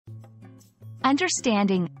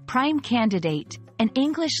Understanding Prime Candidate, an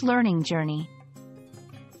English learning journey.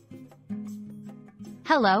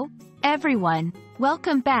 Hello, everyone.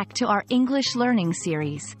 Welcome back to our English learning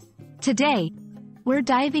series. Today, we're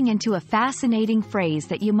diving into a fascinating phrase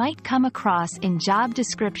that you might come across in job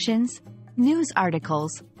descriptions, news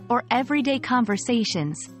articles, or everyday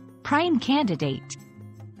conversations: prime candidate.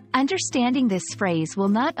 Understanding this phrase will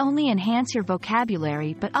not only enhance your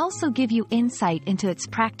vocabulary but also give you insight into its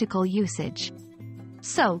practical usage.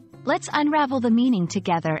 So, let's unravel the meaning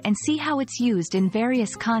together and see how it's used in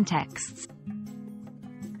various contexts.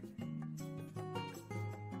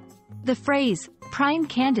 The phrase, prime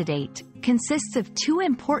candidate, consists of two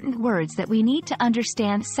important words that we need to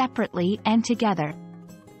understand separately and together.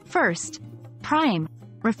 First, prime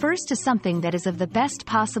refers to something that is of the best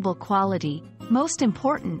possible quality, most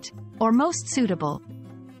important, or most suitable.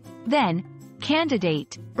 Then,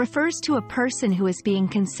 candidate refers to a person who is being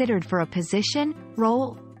considered for a position,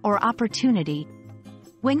 role, or opportunity.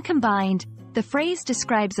 When combined, the phrase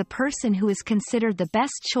describes a person who is considered the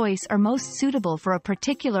best choice or most suitable for a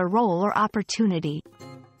particular role or opportunity.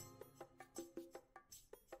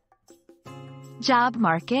 Job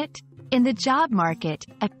market. In the job market,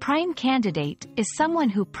 a prime candidate is someone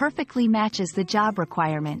who perfectly matches the job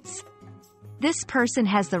requirements. This person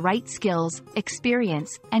has the right skills,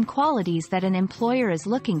 experience, and qualities that an employer is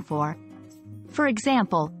looking for. For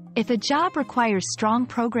example, if a job requires strong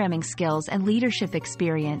programming skills and leadership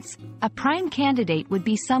experience, a prime candidate would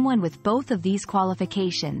be someone with both of these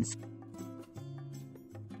qualifications.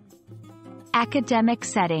 Academic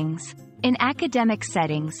settings. In academic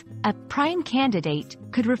settings, a prime candidate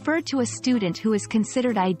could refer to a student who is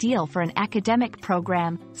considered ideal for an academic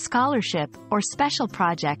program, scholarship, or special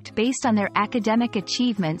project based on their academic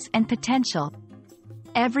achievements and potential.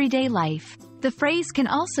 Everyday life. The phrase can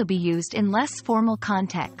also be used in less formal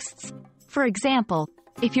contexts. For example,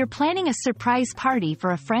 if you're planning a surprise party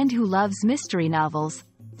for a friend who loves mystery novels,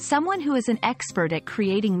 someone who is an expert at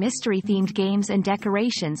creating mystery-themed games and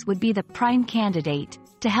decorations would be the prime candidate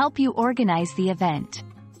to help you organize the event.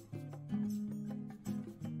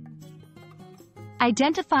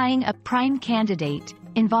 Identifying a prime candidate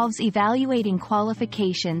involves evaluating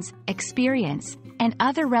qualifications, experience, and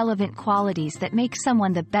other relevant qualities that make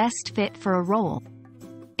someone the best fit for a role.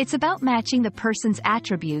 It's about matching the person's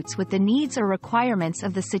attributes with the needs or requirements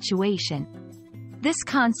of the situation. This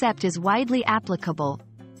concept is widely applicable,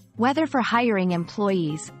 whether for hiring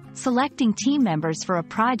employees, selecting team members for a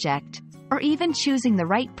project, or even choosing the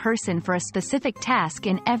right person for a specific task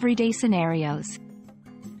in everyday scenarios.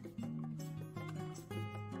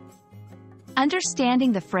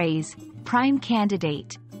 Understanding the phrase, prime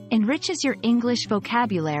candidate, enriches your English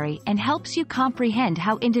vocabulary and helps you comprehend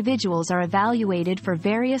how individuals are evaluated for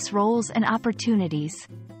various roles and opportunities.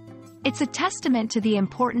 It's a testament to the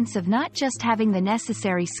importance of not just having the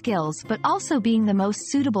necessary skills but also being the most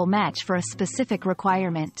suitable match for a specific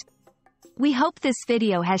requirement. We hope this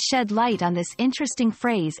video has shed light on this interesting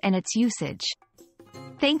phrase and its usage.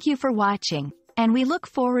 Thank you for watching, and we look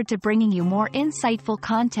forward to bringing you more insightful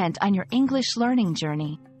content on your English learning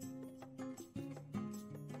journey.